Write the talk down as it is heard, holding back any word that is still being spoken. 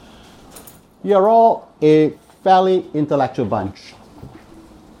You're all a fairly intellectual bunch,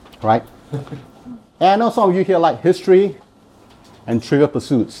 right? And I know some of you here like history and trivial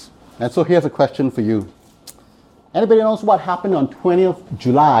pursuits. And so here's a question for you. Anybody knows what happened on 20th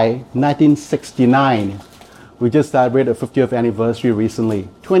July 1969? We just celebrated the 50th anniversary recently.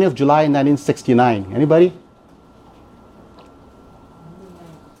 20th July 1969. Anybody?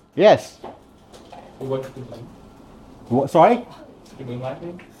 Yes. What, sorry?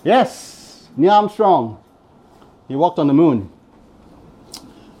 Yes. Neil Armstrong. He walked on the moon.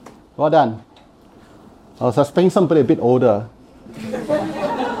 Well done. I was expecting somebody a bit older.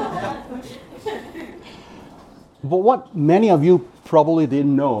 But what many of you probably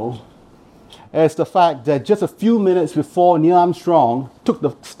didn't know is the fact that just a few minutes before Neil Armstrong took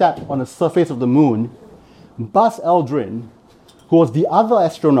the step on the surface of the moon, Buzz Aldrin, who was the other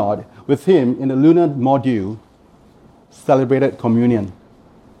astronaut with him in the lunar module, celebrated communion.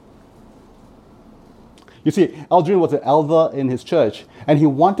 You see, Aldrin was an elder in his church, and he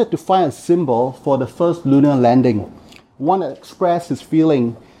wanted to find a symbol for the first lunar landing, one that expressed his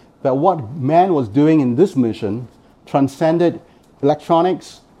feeling that what man was doing in this mission transcended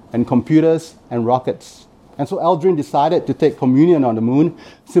electronics and computers and rockets. And so Aldrin decided to take communion on the moon,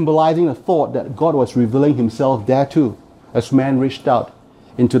 symbolizing the thought that God was revealing himself there too, as man reached out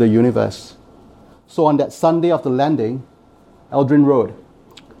into the universe. So on that Sunday of the landing, Aldrin wrote,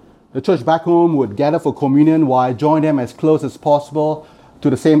 "The church back home would gather for communion while I joined them as close as possible at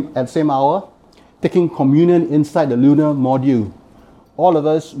the same hour, taking communion inside the lunar module. All of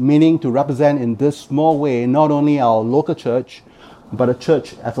us meaning to represent in this small way not only our local church, but the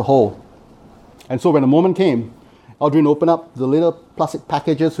church as a whole." And so when the moment came, Aldrin opened up the little plastic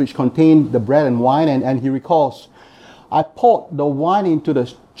packages which contained the bread and wine, and he recalls, "I poured the wine into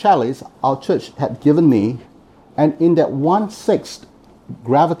the chalice our church had given me, and in that 1/6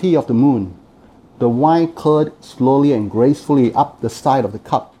 gravity of the moon, the wine curled slowly and gracefully up the side of the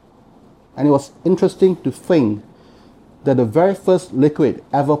cup. And it was interesting to think that the very first liquid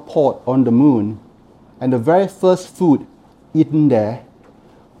ever poured on the moon and the very first food eaten there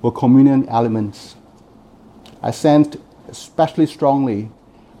were communion elements. I sensed especially strongly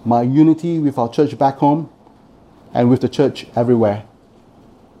my unity with our church back home and with the church everywhere."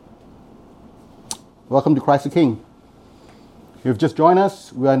 Welcome to Christ the King. If you've just joined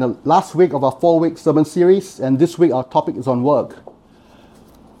us, we are in the last week of our 4-week sermon series, and this week our topic is on work.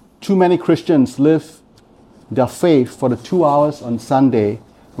 Too many Christians live their faith for the 2 hours on Sunday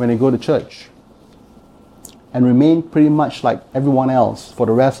when they go to church and remain pretty much like everyone else for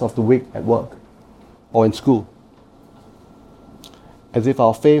the rest of the week at work or in school, as if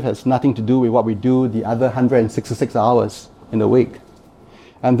our faith has nothing to do with what we do the other 166 hours in the week.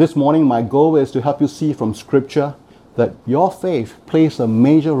 And this morning my goal is to help you see from Scripture that your faith plays a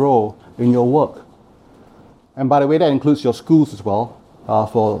major role in your work. And by the way, that includes your schools as well,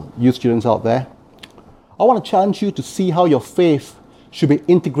 for you students out there. I want to challenge you to see how your faith should be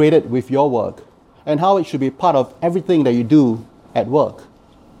integrated with your work and how it should be part of everything that you do at work.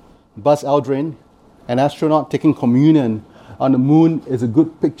 Buzz Aldrin, an astronaut taking communion on the moon, is a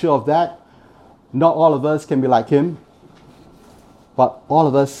good picture of that. Not all of us can be like him, but all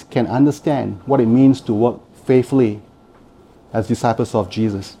of us can understand what it means to work faithfully as disciples of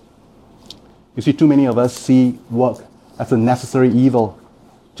Jesus. You see, too many of us see work as a necessary evil,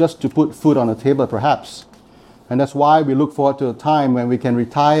 just to put food on the table perhaps. And that's why we look forward to a time when we can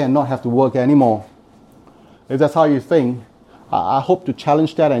retire and not have to work anymore. If that's how you think, I hope to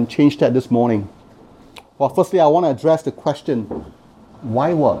challenge that and change that this morning. Well, firstly, I want to address the question,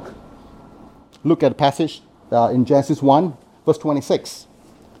 why work? Look at the passage in Genesis 1, verse 26.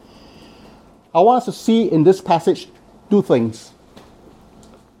 I want us to see in this passage two things: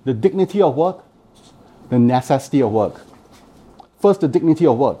 the dignity of work, the necessity of work. First, the dignity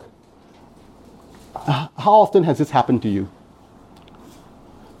of work. How often has this happened to you?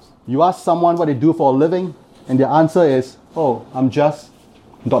 You ask someone what they do for a living, and their answer is, "Oh, I'm just ...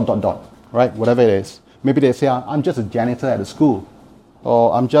 right? Whatever it is. Maybe they say, "I'm just a janitor at a school,"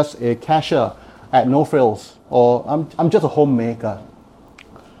 or "I'm just a cashier at No Frills," or I'm just a homemaker."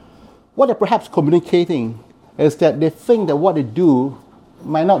 What they're perhaps communicating is that they think that what they do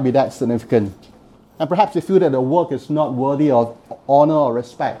might not be that significant. And perhaps they feel that the work is not worthy of honor or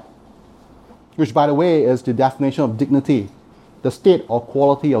respect, which, by the way, is the definition of dignity, the state or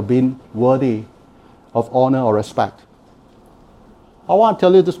quality of being worthy of honor or respect. I want to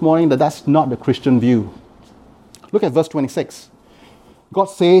tell you this morning that that's not the Christian view. Look at verse 26. God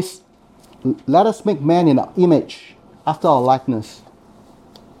says, "Let us make man in our image, after our likeness."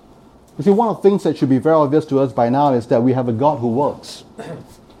 You see, one of the things that should be very obvious to us by now is that we have a God who works.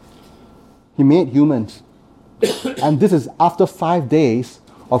 He made humans. And this is after 5 days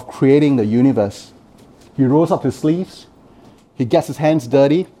of creating the universe. He rolls up his sleeves. He gets his hands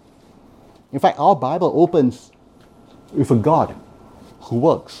dirty. In fact, our Bible opens with a God who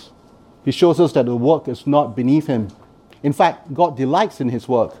works. He shows us that the work is not beneath him. In fact, God delights in his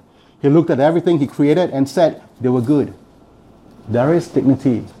work. He looked at everything he created and said they were good. There is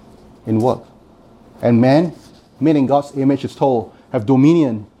dignity in work. And man, made in God's image, is told, have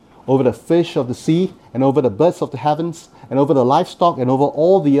dominion over the fish of the sea and over the birds of the heavens and over the livestock and over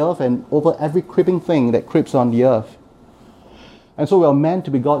all the earth and over every creeping thing that creeps on the earth. And so we are meant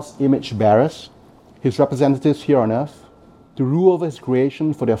to be God's image bearers, his representatives here on earth, to rule over his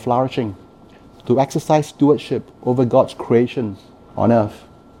creation for their flourishing, to exercise stewardship over God's creation on earth.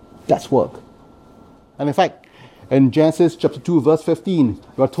 That's work. And in fact, in Genesis chapter 2, verse 15,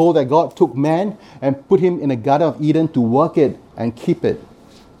 we are told that God took man and put him in the Garden of Eden to work it and keep it.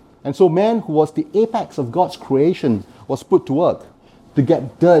 And so man, who was the apex of God's creation, was put to work to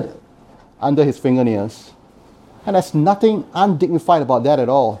get dirt under his fingernails. And there's nothing undignified about that at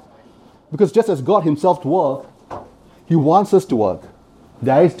all. Because just as God himself to work, he wants us to work.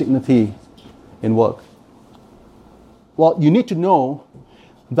 There is dignity in work. Well, you need to know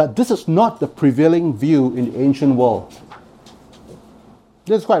that this is not the prevailing view in the ancient world.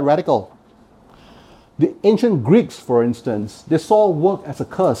 This is quite radical. The ancient Greeks, for instance, they saw work as a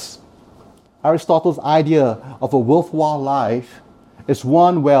curse. Aristotle's idea of a worthwhile life is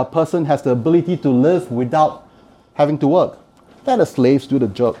one where a person has the ability to live without having to work. Let the slaves do the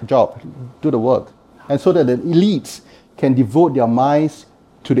job, do the work. And so that the elites can devote their minds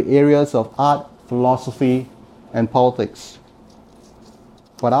to the areas of art, philosophy, and politics.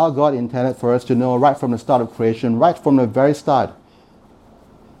 But our God intended for us to know right from the start of creation, right from the very start,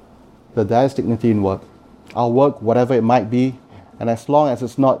 that there is dignity in work. Our work, whatever it might be, and as long as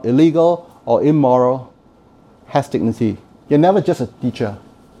it's not illegal or immoral, has dignity. You're never just a teacher.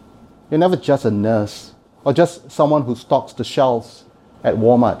 You're never just a nurse or just someone who stocks the shelves at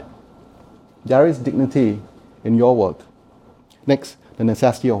Walmart. There is dignity in your work. Next, the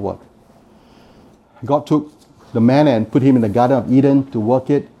necessity of work. God took the man and put him in the Garden of Eden to work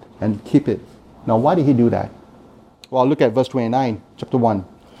it and keep it. Now, why did he do that? Well, look at verse 29, chapter 1.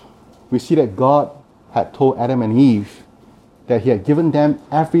 We see that God had told Adam and Eve that he had given them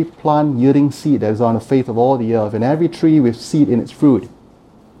every plant yielding seed that is on the face of all the earth and every tree with seed in its fruit.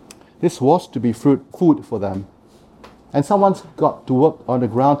 This was to be food for them. And someone's got to work on the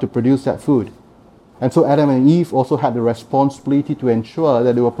ground to produce that food. And so Adam and Eve also had the responsibility to ensure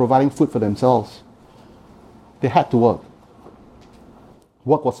that they were providing food for themselves. They had to work.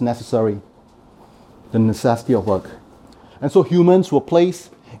 Work was necessary. The necessity of work. And so humans were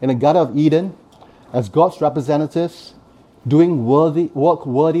placed in the Garden of Eden as God's representatives, doing work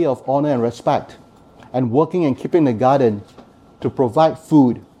worthy of honor and respect, and working and keeping the garden to provide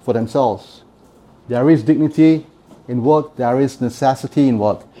food for themselves. There is dignity in work. There is necessity in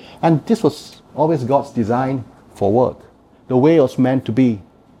work. And this was always God's design for work, the way it was meant to be.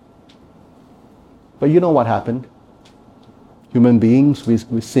 But you know what happened? Human beings,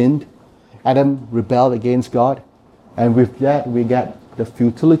 we sinned. Adam rebelled against God. And with that, we get the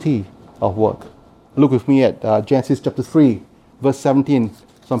futility of work. Look with me at Genesis chapter 3, verse 17.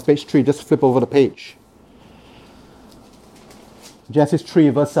 It's on page 3. Just flip over the page. Genesis 3,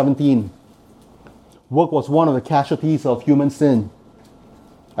 verse 17. Work was one of the casualties of human sin.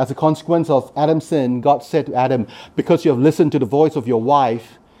 As a consequence of Adam's sin, God said to Adam, because you have listened to the voice of your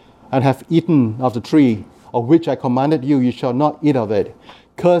wife and have eaten of the tree of which I commanded you, you shall not eat of it.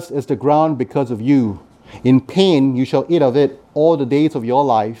 Cursed is the ground because of you. In pain you shall eat of it all the days of your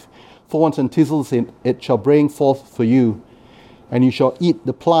life. Thorns and thistles it shall bring forth for you. And you shall eat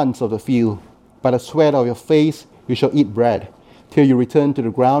the plants of the field. By the sweat of your face you shall eat bread, till you return to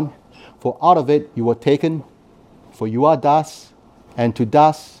the ground. For out of it you were taken, for you are dust, and to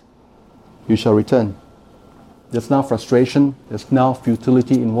dust you shall return. There's now frustration, there's now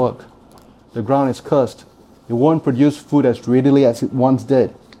futility in work. The ground is cursed. It won't produce food as readily as it once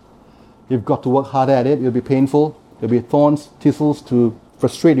did. You've got to work harder at it. It'll be painful. There'll be thorns, thistles to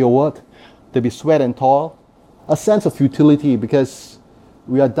frustrate your work. There'll be sweat and toil. A sense of futility because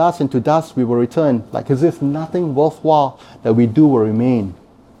we are dust, and to dust we will return. Like as if nothing worthwhile that we do will remain.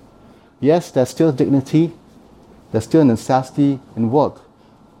 Yes, there's still dignity. There's still necessity in work.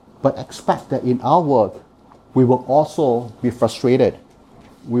 But expect that in our work, we will also be frustrated.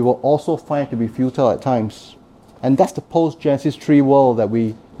 We will also find it to be futile at times. And that's the post-Genesis 3 world that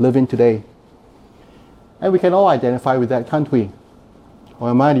we live in today. And we can all identify with that, can't we? Or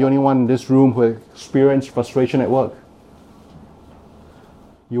am I the only one in this room who experienced frustration at work?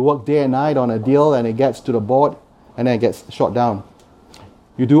 You work day and night on a deal and it gets to the board and then it gets shot down.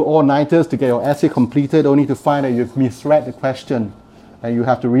 You do all-nighters to get your essay completed only to find that you've misread the question and you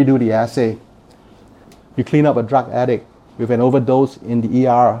have to redo the essay. You clean up a drug addict with an overdose in the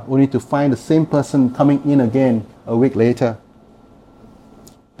ER only to find the same person coming in again a week later.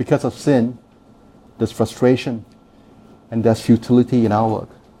 Because of sin, there's frustration and there's futility in our work.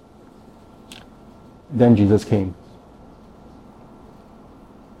 Then Jesus came.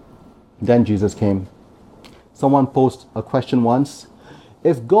 Someone posed a question once.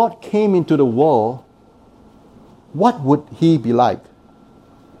 If God came into the world, what would he be like?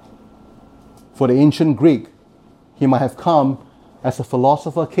 For the ancient Greek, he might have come as a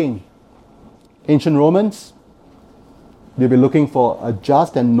philosopher king. Ancient Romans, they'll be looking for a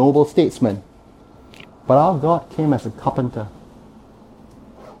just and noble statesman. But our God came as a carpenter.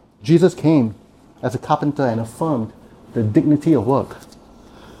 Jesus came as a carpenter and affirmed the dignity of work.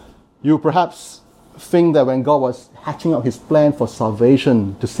 You perhaps think that when God was hatching out his plan for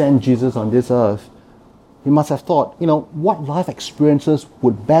salvation to send Jesus on this earth, he must have thought, what life experiences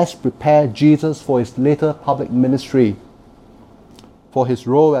would best prepare Jesus for his later public ministry, for his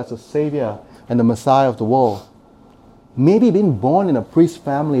role as a savior and the Messiah of the world. Maybe being born in a priest's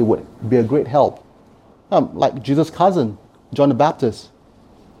family would be a great help, like Jesus' cousin, John the Baptist.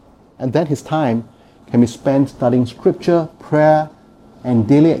 And then his time can be spent studying scripture, prayer, and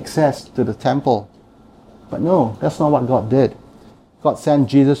daily access to the temple. But no, that's not what God did. God sent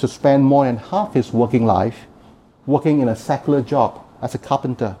Jesus to spend more than half his working life working in a secular job as a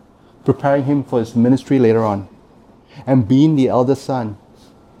carpenter, preparing him for his ministry later on. And being the eldest son,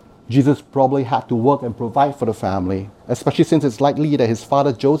 Jesus probably had to work and provide for the family, especially since it's likely that his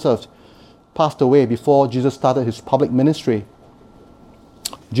father Joseph passed away before Jesus started his public ministry.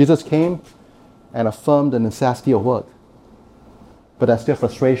 Jesus came and affirmed the necessity of work. But there's still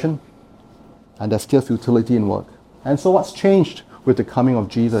frustration and there's still futility in work. And so what's changed with the coming of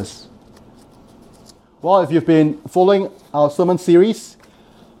Jesus? Well, if you've been following our sermon series,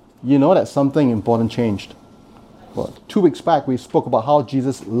 you know that something important changed. Well, 2 weeks back, we spoke about how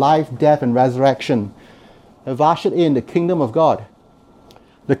Jesus' life, death, and resurrection have ushered in the kingdom of God.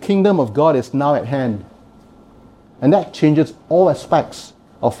 The kingdom of God is now at hand. And that changes all aspects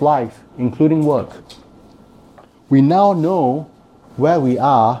of life, including work. We now know where we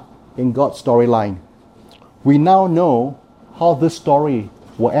are in God's storyline. We now know how this story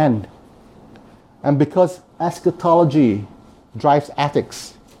will end. And because eschatology drives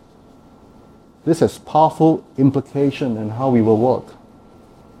ethics, this has powerful implication in how we will work.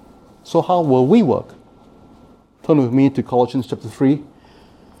 So how will we work? Turn with me to Colossians chapter 3.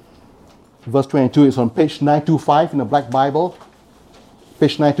 Verse 22 is on page 925 in the Black Bible.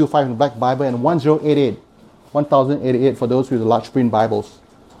 Page 925 in the Black Bible and 1088 for those with the large print Bibles.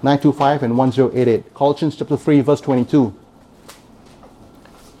 925 and 1088. Colossians chapter 3 verse 22.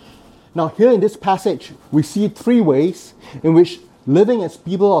 Now here in this passage, we see 3 ways in which living as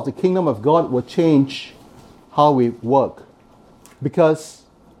people of the kingdom of God will change how we work. Because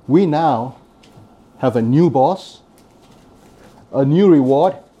we now have a new boss, a new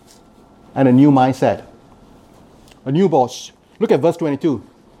reward, and a new mindset. A new boss. Look at verse 22.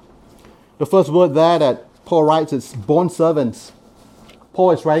 The first word there that Paul writes is bond servants.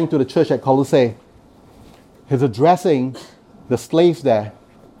 Paul is writing to the church at Colossae. He's addressing the slaves there.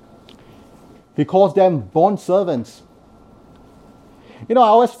 He calls them bond servants. I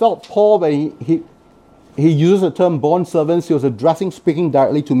always felt Paul, when he uses the term bond servants, he was speaking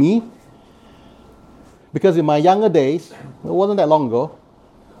directly to me. Because in my younger days, it wasn't that long ago,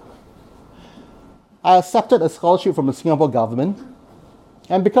 I accepted a scholarship from the Singapore government.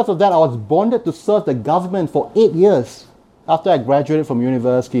 And because of that, I was bonded to serve the government for 8 years after I graduated from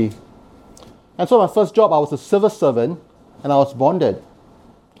university. And so my first job, I was a civil servant and I was bonded.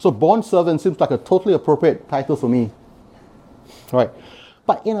 So bond servant seems like a totally appropriate title for me. Right.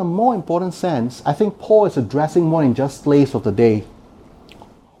 But in a more important sense, I think Paul is addressing more than just slaves of the day.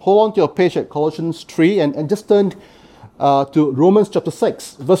 Hold on to your page at Colossians 3 and just turn to Romans chapter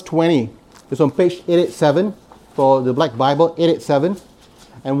 6, verse 20. It's on page 887 for the Black Bible, 887,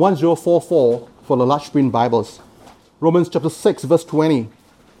 and 1044 for the large print Bibles. Romans chapter 6, verse 20.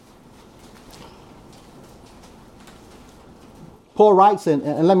 Paul writes,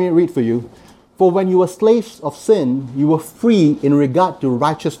 and let me read for you. For when you were slaves of sin, you were free in regard to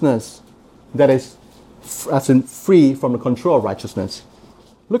righteousness. That is, as in free from the control of righteousness.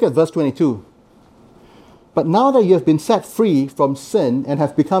 Look at verse 22. But now that you have been set free from sin and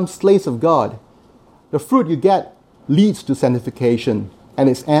have become slaves of God, the fruit you get leads to sanctification, and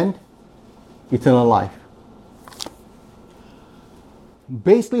its end, eternal life.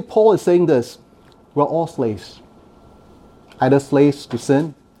 Basically, Paul is saying this: we're all slaves. Either slaves to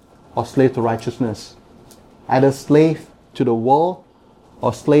sin or slave to righteousness. Either slave to the world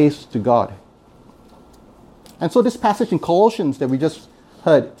or slaves to God. And so this passage in Colossians that we just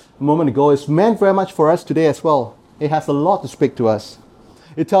heard a moment ago is meant very much for us today as well. It has a lot to speak to us.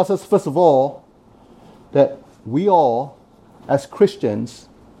 It tells us, first of all, that we all, as Christians,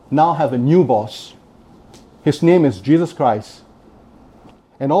 now have a new boss. His name is Jesus Christ.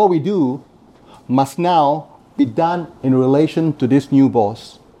 And all we do must now be done in relation to this new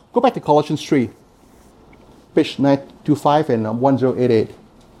boss. Go back to Colossians 3, page 925 and 1088.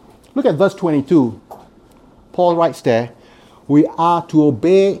 Look at verse 22. Paul writes there, we are to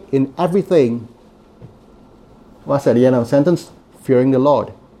obey in everything. What's at the end of the sentence? Fearing the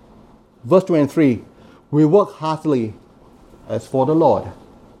Lord. Verse 23, we work heartily as for the Lord.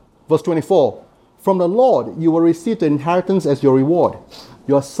 Verse 24, from the Lord you will receive the inheritance as your reward.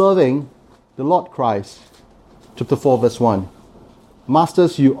 You are serving the Lord Christ. Chapter 4, verse 1.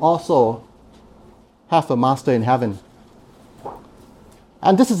 Masters, you also have a master in heaven.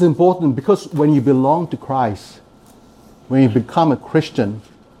 And this is important because when you belong to Christ, when you become a Christian,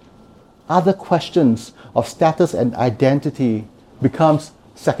 other questions of status and identity becomes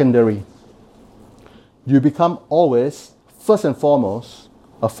secondary. You become always, first and foremost,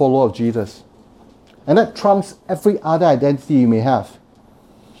 a follower of Jesus. And that trumps every other identity you may have.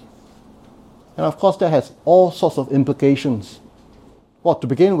 And of course, that has all sorts of implications. Well, to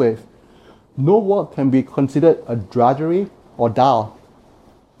begin with, no work can be considered a drudgery or dull.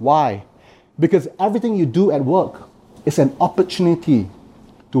 Why? Because everything you do at work is an opportunity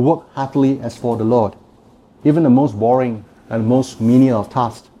to work heartily as for the Lord. Even the most boring and most menial of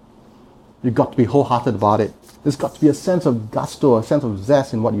tasks, you've got to be wholehearted about it. There's got to be a sense of gusto, a sense of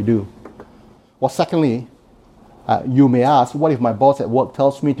zest in what you do. Well, secondly, you may ask, what if my boss at work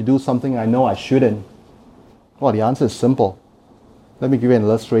tells me to do something I know I shouldn't? Well, the answer is simple. Let me give you an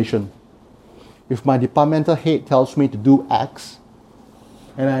illustration. If my departmental head tells me to do X,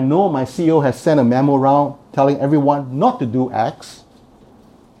 and I know my CEO has sent a memo around telling everyone not to do X,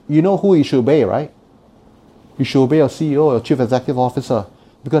 you know who you should obey, right? You should obey your CEO or Chief Executive Officer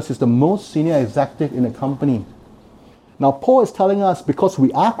because he's the most senior executive in the company. Now, Paul is telling us, because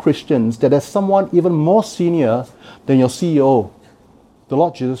we are Christians, that there's someone even more senior than your CEO, the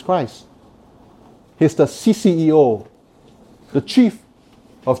Lord Jesus Christ. He's the CCEO, the Chief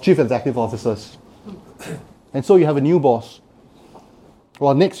of Chief Executive Officers. And so you have a new boss.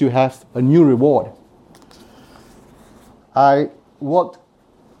 Well, next you have a new reward. I worked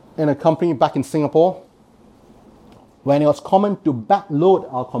in a company back in Singapore when it was common to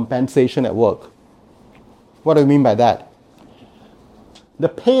backload our compensation at work. What do I mean by that? The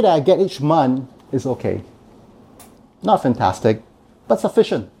pay that I get each month is okay. Not fantastic, but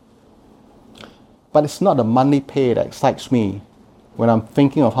sufficient. But it's not the monthly pay that excites me when I'm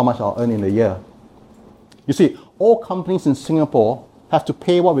thinking of how much I'll earn in a year. You see, all companies in Singapore have to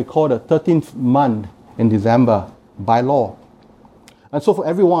pay what we call the 13th month in December by law. And so for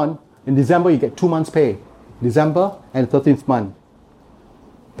everyone, in December you get 2 months pay. December and the 13th month.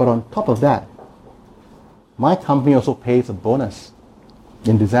 But on top of that, my company also pays a bonus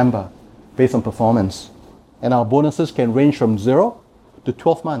in December based on performance. And our bonuses can range from 0 to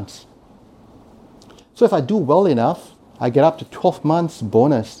 12 months. So if I do well enough, I get up to 12 months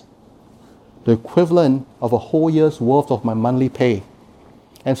bonus, the equivalent of a whole year's worth of my monthly pay.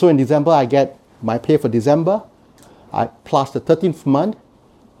 And so in December, I get my pay for December, plus the 13th month,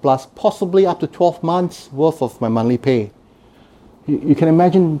 plus possibly up to 12 months worth of my monthly pay. You can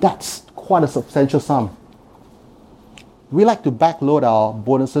imagine that's quite a substantial sum. We like to backload our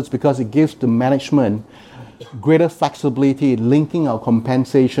bonuses because it gives the management greater flexibility in linking our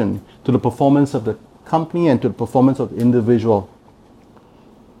compensation to the performance of the company and to the performance of the individual.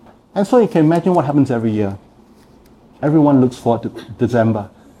 And so you can imagine what happens every year. Everyone looks forward to December.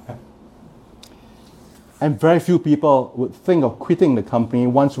 And very few people would think of quitting the company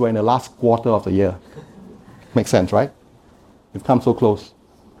once we're in the last quarter of the year. Makes sense, right? We've come so close.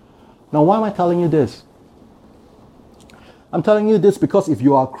 Now, why am I telling you this? I'm telling you this because if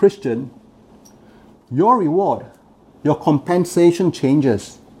you are a Christian, your reward, your compensation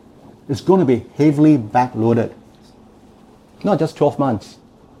changes is going to be heavily backloaded. Not just 12 months,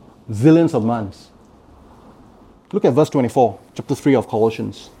 zillions of months. Look at verse 24, chapter 3 of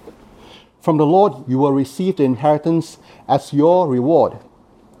Colossians. From the Lord you will receive the inheritance as your reward.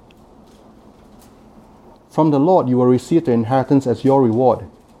 From the Lord you will receive the inheritance as your reward.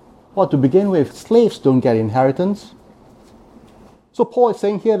 Well, to begin with, slaves don't get inheritance. So Paul is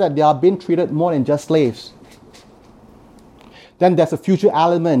saying here that they are being treated more than just slaves. then there's a future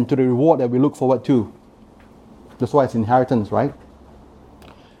element to the reward that we look forward to. That's why it's inheritance, right?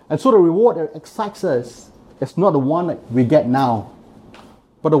 And so the reward that excites us is not the one that we get now,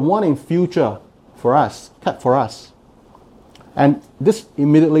 but the one in future for us, kept for us. And this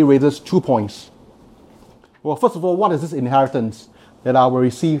immediately raises 2 points. Well, first of all, what is this inheritance that I will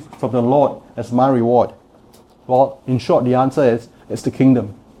receive from the Lord as my reward? Well, in short, the answer is, it's the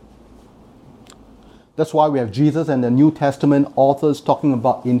kingdom. That's why we have Jesus and the New Testament authors talking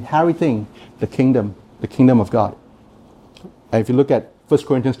about inheriting the kingdom of God. And if you look at 1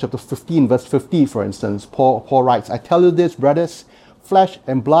 Corinthians chapter 15, verse 50, for instance, Paul writes, I tell you this, brothers, flesh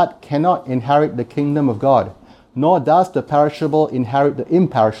and blood cannot inherit the kingdom of God, nor does the perishable inherit the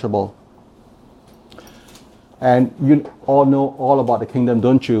imperishable. And you all know all about the kingdom,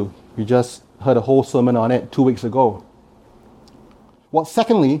 don't you? You just heard a whole sermon on it 2 weeks ago. Well,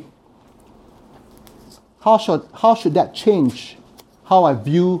 secondly, how should that change how I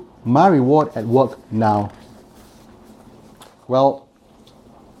view my reward at work now? Well,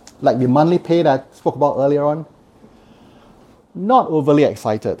 like the monthly pay that I spoke about earlier on, not overly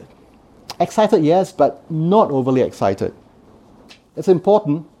excited. Excited, yes, but not overly excited. It's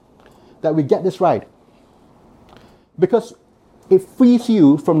important that we get this right, because it frees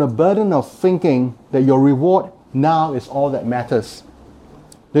you from the burden of thinking that your reward now is all that matters.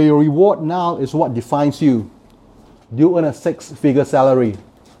 That your reward now is what defines you. Do you earn a 6-figure salary?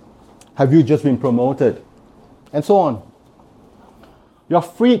 Have you just been promoted? And so on. You're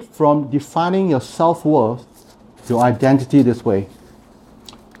freed from defining your self-worth, your identity this way.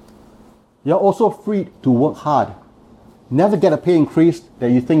 You're also free to work hard. Never get a pay increase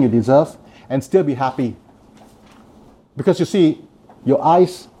that you think you deserve and still be happy. Because you see, your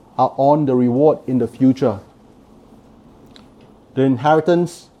eyes are on the reward in the future. The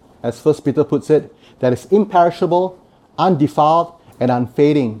inheritance, as 1 Peter puts it, that is imperishable, undefiled, and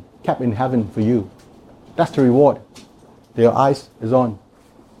unfading, kept in heaven for you. That's the reward that your eyes is on.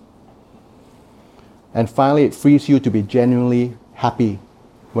 And finally, it frees you to be genuinely happy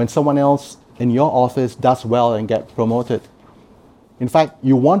when someone else in your office does well and gets promoted. In fact,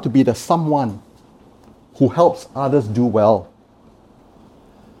 you want to be the someone who helps others do well.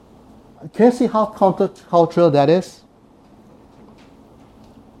 Can you see how countercultural that is?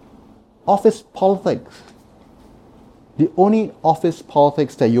 Office politics. The only office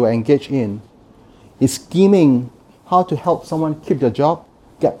politics that you are engaged in is scheming how to help someone keep their job,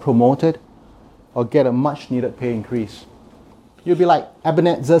 get promoted, or get a much needed pay increase. You'll be like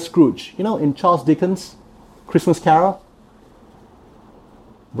Ebenezer Scrooge, you know, in Charles Dickens' Christmas Carol?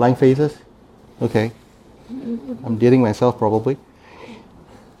 Blind faces? Okay. I'm dating myself probably.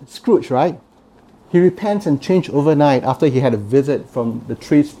 Scrooge, right? He repents and changes overnight after he had a visit from the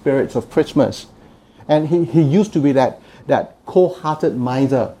three spirits of Christmas. And he used to be that cold-hearted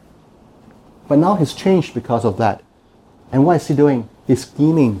miser. But now he's changed because of that. And what is he doing? He's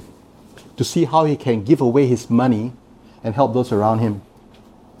scheming to see how he can give away his money and help those around him.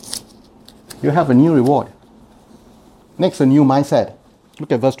 You have a new reward. Next, a new mindset.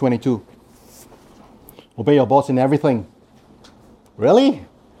 Look at verse 22. Obey your boss in everything. Really?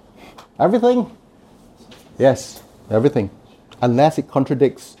 Everything? Yes, everything. Unless it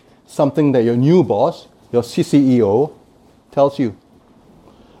contradicts something that your new boss, your CCEO, tells you.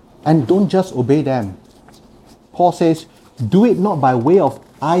 And don't just obey them. Paul says, do it not by way of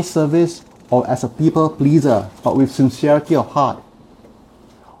eye service or as a people pleaser, but with sincerity of heart.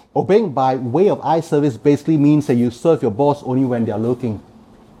 Obeying by way of eye service basically means that you serve your boss only when they are looking.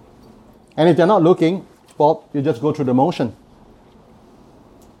 And if they're not looking, well, you just go through the motion.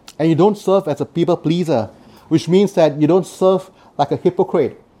 And you don't serve as a people pleaser, which means that you don't serve like a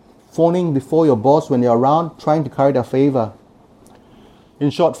hypocrite, phoning before your boss when they're around, trying to curry their favor.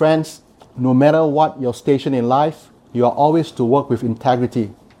 In short, friends, no matter what your station in life, you are always to work with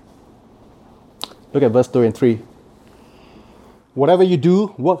integrity. Look at verse 2 and 3. Whatever you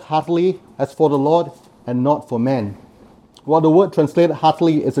do, work heartily as for the Lord and not for men. Well, the word translated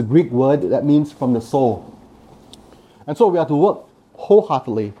heartily is a Greek word that means from the soul. And so we are to work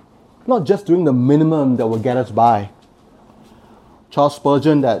wholeheartedly, not just doing the minimum that will get us by. Charles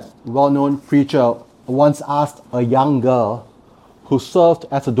Spurgeon, that well-known preacher, once asked a young girl who served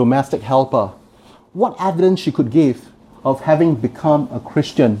as a domestic helper what evidence she could give of having become a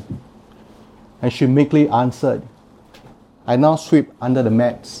Christian. And she meekly answered, I now sweep under the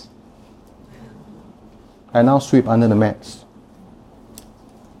mats. I now sweep under the mats.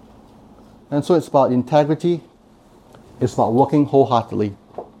 And so it's about integrity. It's about working wholeheartedly.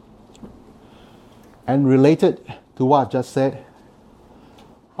 And related to what I've just said,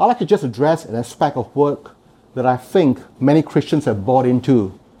 I'd like to just address an aspect of work that I think many Christians have bought into,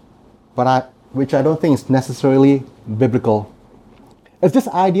 which I don't think is necessarily biblical. It's this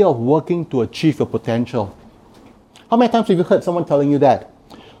idea of working to achieve your potential. How many times have you heard someone telling you that?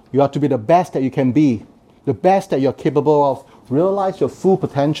 You are to be the best that you can be, the best that you're capable of, realize your full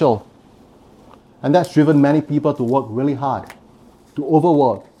potential. And that's driven many people to work really hard, to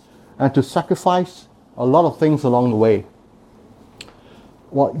overwork, and to sacrifice a lot of things along the way.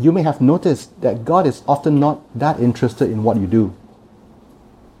 Well, you may have noticed that God is often not that interested in what you do.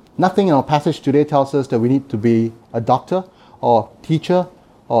 Nothing in our passage today tells us that we need to be a doctor or teacher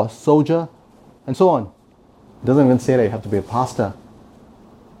or soldier and so on. It doesn't even say that you have to be a pastor.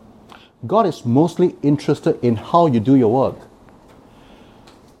 God is mostly interested in how you do your work.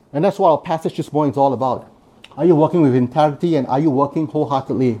 And that's what our passage this morning is all about. Are you working with integrity, and are you working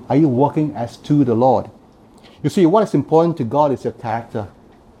wholeheartedly? Are you working as to the Lord? You see, what is important to God is your character,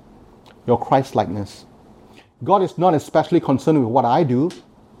 your Christ-likeness. God is not especially concerned with what I do,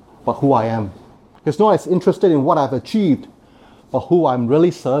 but who I am. He's not as interested in what I've achieved, but who I'm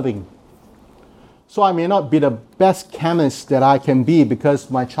really serving. So I may not be the best chemist that I can be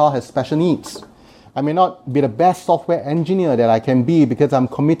because my child has special needs. I may not be the best software engineer that I can be because I'm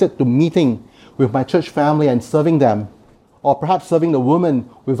committed to meeting with my church family and serving them. Or perhaps serving the woman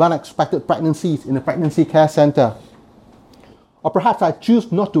with unexpected pregnancies in a pregnancy care center. Or perhaps I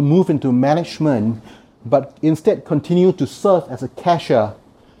choose not to move into management, but instead continue to serve as a cashier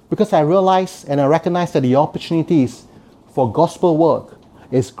because I realize and I recognize that the opportunities for gospel work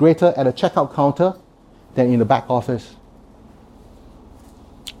is greater at a checkout counter than in the back office.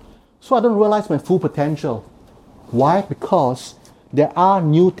 So I don't realize my full potential. Why? Because there are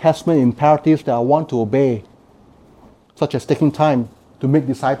New Testament imperatives that I want to obey, such as taking time to make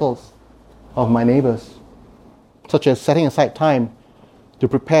disciples of my neighbors, such as setting aside time to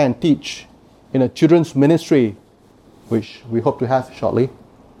prepare and teach in a children's ministry, which we hope to have shortly,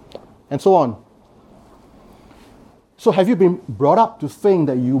 and so on. So have you been brought up to think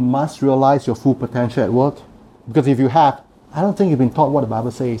that you must realize your full potential at work? Because if you have, I don't think you've been taught what the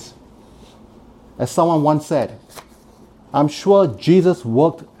Bible says. As someone once said, I'm sure Jesus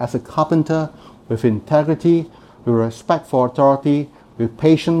worked as a carpenter with integrity, with respect for authority, with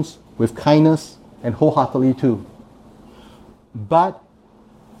patience, with kindness, and wholeheartedly too. But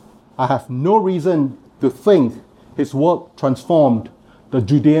I have no reason to think his work transformed the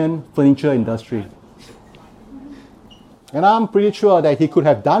Judean furniture industry. And I'm pretty sure that he could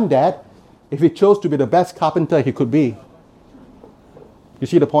have done that if he chose to be the best carpenter he could be. You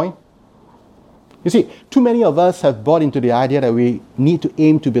see the point? You see, too many of us have bought into the idea that we need to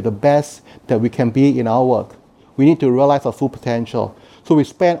aim to be the best that we can be in our work. We need to realize our full potential. So we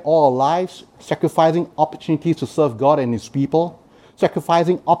spend all our lives sacrificing opportunities to serve God and His people,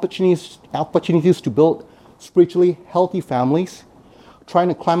 sacrificing opportunities to build spiritually healthy families, trying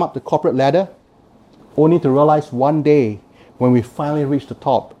to climb up the corporate ladder, only to realize one day when we finally reach the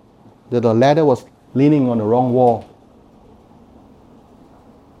top that the ladder was leaning on the wrong wall.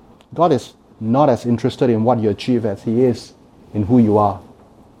 God is not as interested in what you achieve as He is in who you are.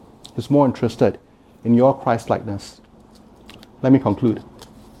 He's more interested in your Christ-likeness. Let me conclude.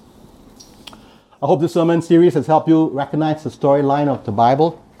 I hope this sermon series has helped you recognize the storyline of the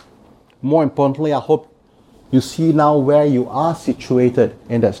Bible. More importantly, I hope you see now where you are situated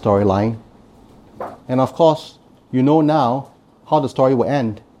in that storyline. And of course, you know now how the story will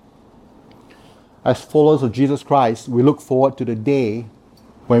end. As followers of Jesus Christ, we look forward to the day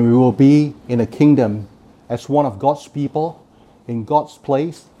when we will be in a kingdom as one of God's people, in God's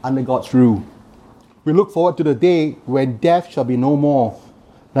place, under God's rule. We look forward to the day when death shall be no more,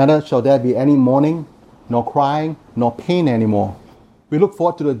 neither shall there be any mourning, nor crying, nor pain anymore. We look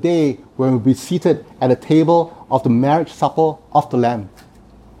forward to the day when we'll be seated at the table of the marriage supper of the Lamb.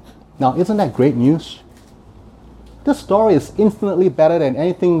 Now, isn't that great news? This story is infinitely better than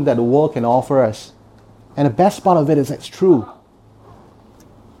anything that the world can offer us. And the best part of it is it's true.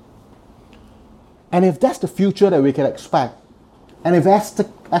 And if that's the future that we can expect, and if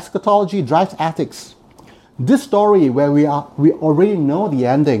eschatology drives ethics, this story where we already know the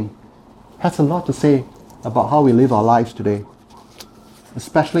ending has a lot to say about how we live our lives today,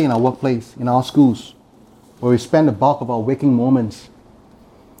 especially in our workplace, in our schools, where we spend the bulk of our waking moments.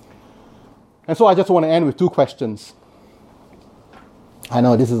 And so I just want to end with two questions. I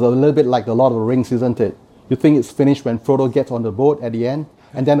know this is a little bit like the Lord of the Rings, isn't it? You think it's finished when Frodo gets on the boat at the end,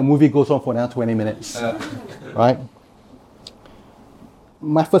 and then the movie goes on for another 20 minutes, right?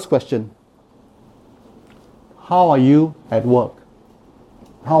 My first question, how are you at work?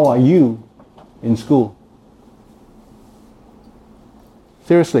 How are you in school?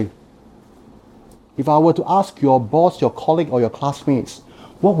 Seriously, If I were to ask your boss, your colleague, or your classmates,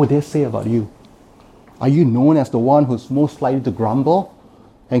 what would they say about you? Are you known as the one who's most likely to grumble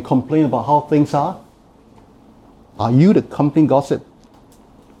and complain about how things are? Are you the company gossip?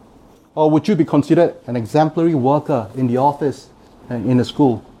 Or would you be considered an exemplary worker in the office and in the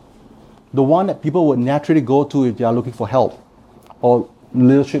school? The one that people would naturally go to if they are looking for help or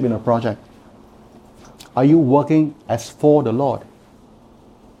leadership in a project. Are you working as for the Lord?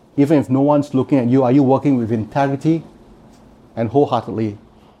 Even if no one's looking at you, are you working with integrity and wholeheartedly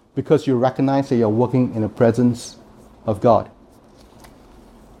because you recognize that you're working in the presence of God?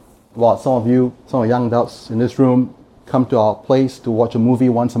 Well, some of young adults in this room come to our place to watch a movie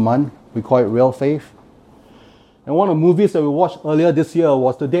once a month. We call it Real Faith. And one of the movies that we watched earlier this year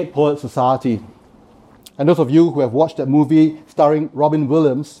was The Dead Poets Society. And those of you who have watched that movie starring Robin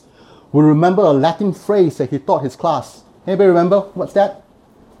Williams will remember a Latin phrase that he taught his class. Anybody remember? What's that?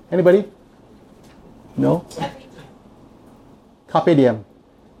 Anybody? No? Carpe diem.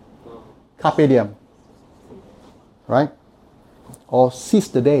 Carpe diem. Right? Or seize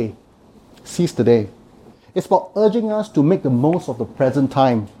the day. Seize the day. It's about urging us to make the most of the present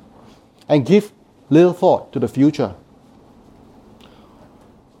time and give little thought to the future.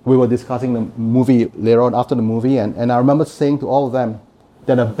 We were discussing the movie later on after the movie, and I remember saying to all of them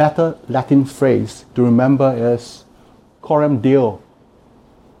that a better Latin phrase to remember is coram Deo.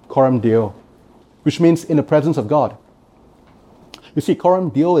 Coram Deo, which means in the presence of God. You see,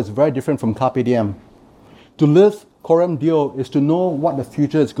 coram Deo is very different from carpe diem. To live coram Deo is to know what the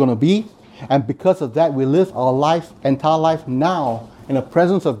future is going to be, and because of that, we live our entire life now in the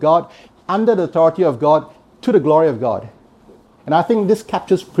presence of God, under the authority of God, to the glory of God. And I think this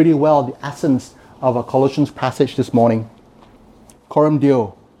captures pretty well the essence of our Colossians passage this morning. Coram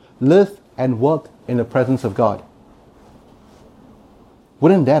Deo, live and work in the presence of God.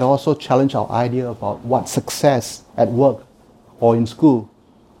 Wouldn't that also challenge our idea about what success at work or in school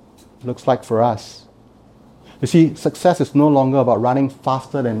looks like for us? You see, success is no longer about running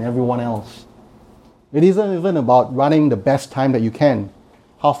faster than everyone else. It isn't even about running the best time that you can,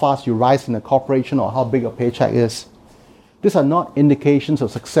 how fast you rise in a corporation or how big your paycheck is. These are not indications of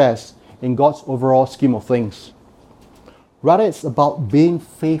success in God's overall scheme of things. Rather, it's about being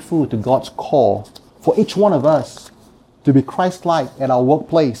faithful to God's call for each one of us to be Christ-like at our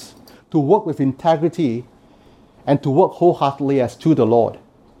workplace, to work with integrity, and to work wholeheartedly as to the Lord.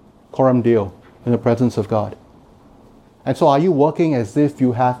 Coram Deo, in the presence of God. And so are you working as if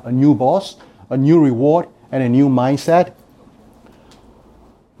you have a new boss, a new reward, and a new mindset?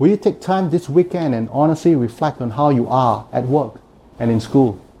 Will you take time this weekend and honestly reflect on how you are at work and in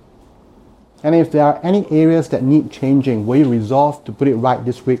school? And if there are any areas that need changing, will you resolve to put it right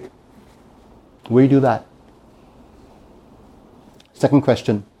this week? Will you do that? Second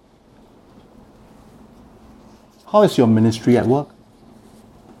question. How is your ministry at work?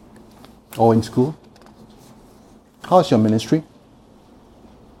 Or in school? How is your ministry?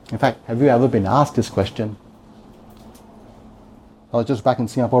 In fact, have you ever been asked this question? I was just back in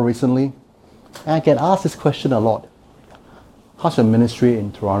Singapore recently, and I get asked this question a lot. How's your ministry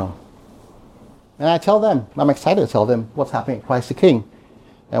in Toronto? And I tell them, I'm excited to tell them what's happening at Christ the King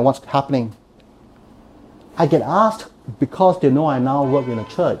and what's happening. I get asked because they know I now work in a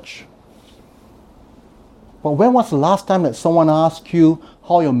church. But when was the last time that someone asked you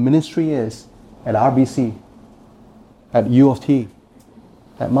how your ministry is at RBC, at U of T,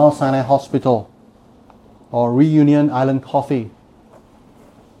 at Mount Sinai Hospital, or Reunion Island Coffee,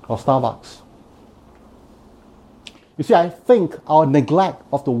 or Starbucks? You see, I think our neglect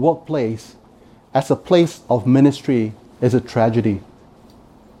of the workplace as a place of ministry is a tragedy.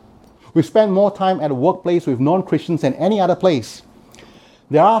 We spend more time at a workplace with non-Christians than any other place.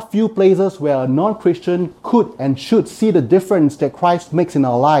 There are few places where a non-Christian could and should see the difference that Christ makes in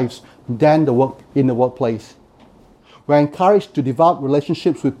our lives than in the workplace. We're encouraged to develop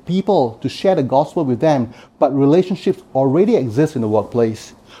relationships with people, to share the gospel with them, but relationships already exist in the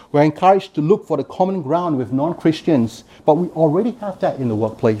workplace. We're encouraged to look for the common ground with non-Christians, but we already have that in the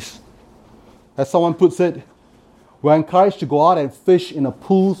workplace. As someone puts it, we're encouraged to go out and fish in the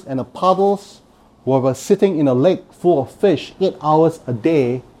pools and the puddles, where we're sitting in a lake full of fish 8 hours a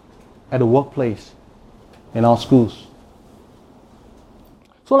day at the workplace, in our schools.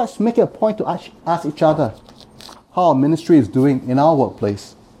 So let's make it a point to ask each other how our ministry is doing in our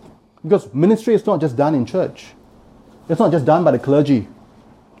workplace. Because ministry is not just done in church. It's not just done by the clergy.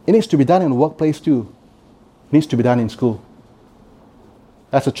 It needs to be done in the workplace too. It needs to be done in school.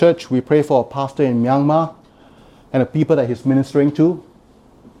 As a church, we pray for a pastor in Myanmar and the people that he's ministering to.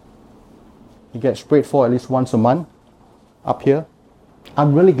 He gets prayed for at least once a month up here.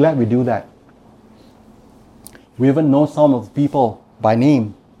 I'm really glad we do that. We even know some of the people by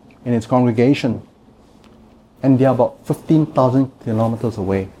name in its congregation. And they are about 15,000 kilometers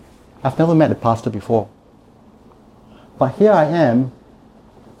away. I've never met the pastor before. But here I am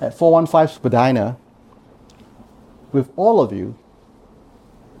at 415 Spadina with all of you,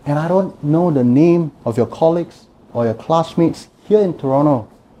 and I don't know the name of your colleagues or your classmates here in Toronto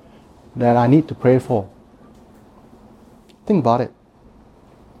that I need to pray for. Think about it.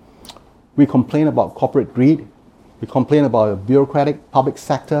 We complain about corporate greed. We complain about a bureaucratic public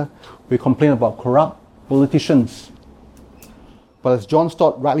sector. We complain about corrupt politicians. But as John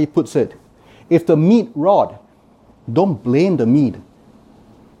Stott rightly puts it, if the meat rot, don't blame the meat.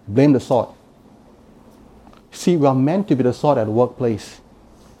 Blame the salt. See, we are meant to be the salt at the workplace.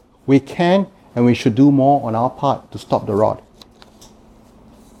 We can and we should do more on our part to stop the rot.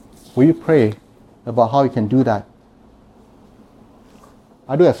 Will you pray about how you can do that?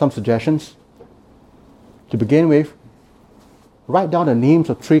 I do have some suggestions. To begin with, write down the names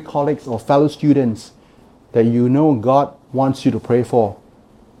of 3 colleagues or fellow students that you know God wants you to pray for,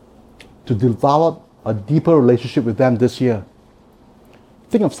 to develop a deeper relationship with them this year.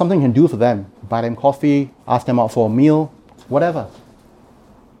 Think of something you can do for them. Buy them coffee, ask them out for a meal, whatever.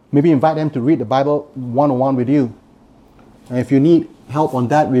 Maybe invite them to read the Bible one-on-one with you. And if you need help on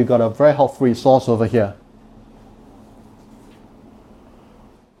that, we've got a very helpful resource over here.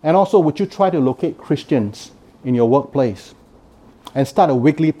 And also, would you try to locate Christians in your workplace and start a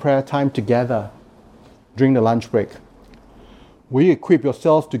weekly prayer time together during the lunch break? Will you equip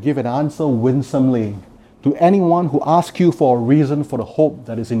yourself to give an answer winsomely to anyone who asks you for a reason for the hope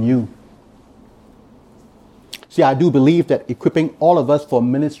that is in you? See, I do believe that equipping all of us for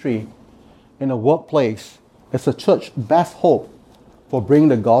ministry in a workplace is the church's best hope for bringing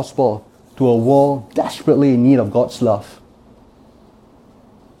the gospel to a world desperately in need of God's love.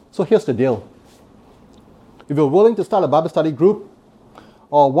 So here's the deal. If you're willing to start a Bible study group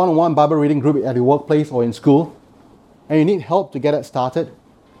or one-on-one Bible reading group at your workplace or in school, and you need help to get it started,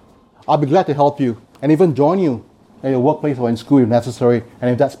 I'll be glad to help you and even join you at your workplace or in school if necessary, and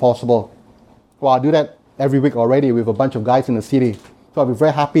if that's possible. Well, I do that every week already with a bunch of guys in the city. So I'll be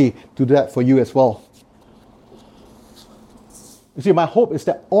very happy to do that for you as well. You see, my hope is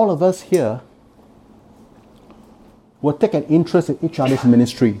that all of us here will take an interest in each other's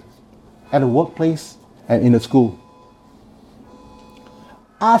ministry at the workplace and in the school.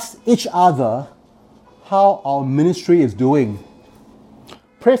 Ask each other how our ministry is doing.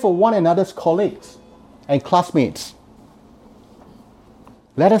 Pray for one another's colleagues and classmates.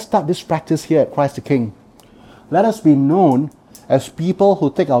 Let us start this practice here at Christ the King. Let us be known as people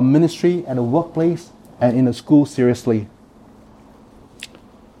who take our ministry at the workplace and in the school seriously.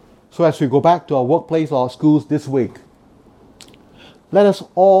 So as we go back to our workplace or our schools this week, let us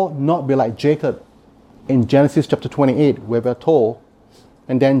all not be like Jacob in Genesis chapter 28, where we're told,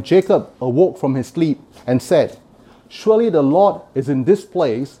 and then Jacob awoke from his sleep and said, "Surely the Lord is in this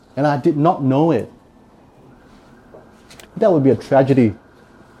place, and I did not know it." That would be a tragedy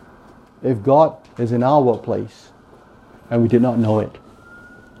if God is in our workplace and we did not know it.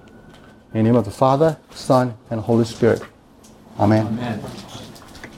 In the name of the Father, Son, and Holy Spirit. Amen. Amen.